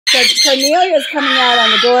Cornelia's coming out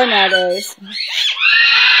on the door nowadays.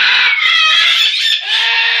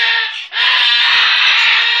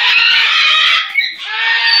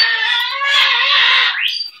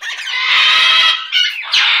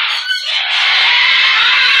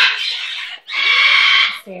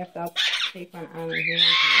 See if they'll take one on the hand.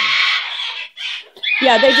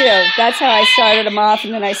 Yeah, they do. That's how I started them off,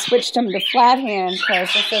 and then I switched them to flat hand. Okay,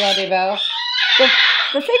 so they'll do both.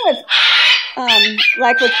 The thing with,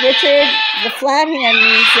 like with Richard, the flat hand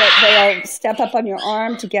means that they'll step up on your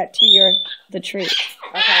arm to get to the tree.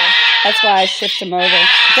 Okay. That's why I shift them over.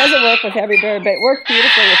 It doesn't work with every bird, but it worked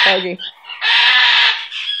beautifully with Bogey.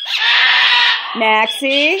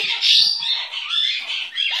 Maxie.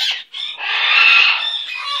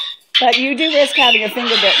 But you do risk having a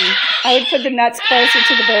finger bitten. I would put the nuts closer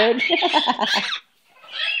to the bird.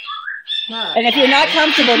 And if you're not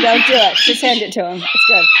comfortable, don't do it. Just hand it to him. It's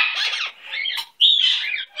good.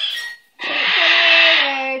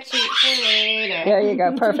 There you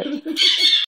go. Perfect.